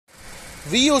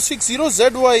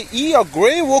VO60ZYE, a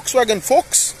grey Volkswagen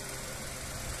Fox,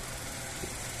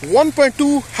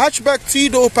 1.2 hatchback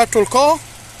 3-door petrol car,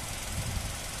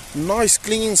 nice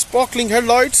clean sparkling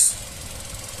headlights,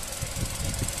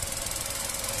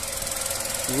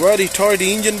 very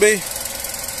tidy engine bay,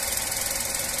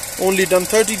 only done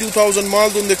 32,000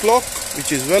 miles on the clock,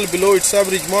 which is well below its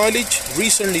average mileage,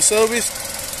 recently serviced,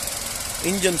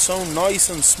 engine sound nice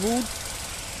and smooth,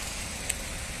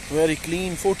 very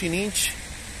clean 14-inch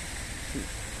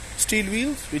steel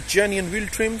wheels with genuine wheel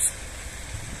trims,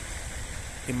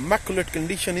 immaculate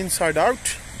condition inside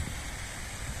out,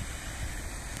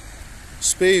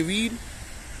 spare wheel,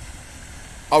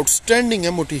 outstanding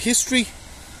MOT history,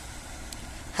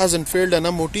 hasn't failed an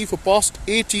MOT for past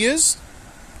 8 years,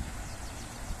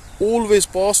 always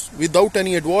passed without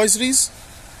any advisories.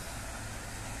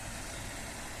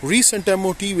 Recent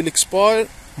MOT will expire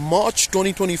March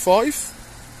 2025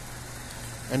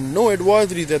 and no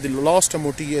advisory that the last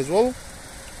MOT as well.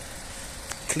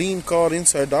 Clean car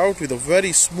inside out with a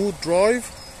very smooth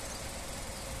drive.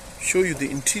 Show you the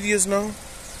interiors now.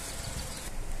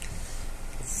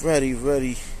 Very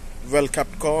well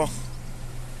kept car.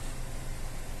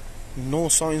 No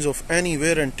signs of any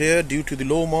wear and tear due to the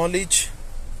low mileage.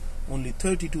 Only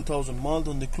 32,000 miles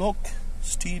on the clock.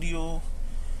 Stereo,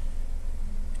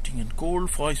 heating and cold,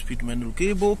 5-speed manual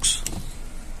gearbox.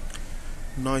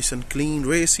 Nice and clean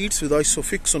rear seats with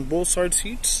ISOFIX on both side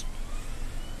seats.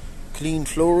 Clean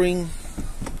flooring,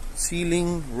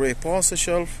 ceiling, rear parcel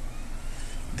shelf.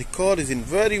 The car is in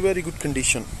very good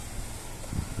condition.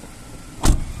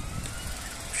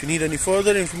 If you need any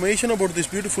further information about this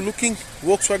beautiful looking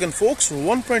Volkswagen Fox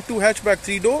 1.2 hatchback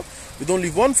 3-door with only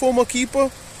one former keeper,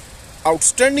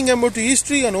 outstanding MOT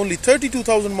history and only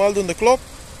 32,000 miles on the clock,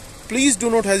 please do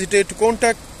not hesitate to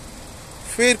contact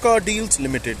Fair Car Deals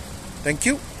Limited. Thank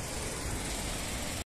you.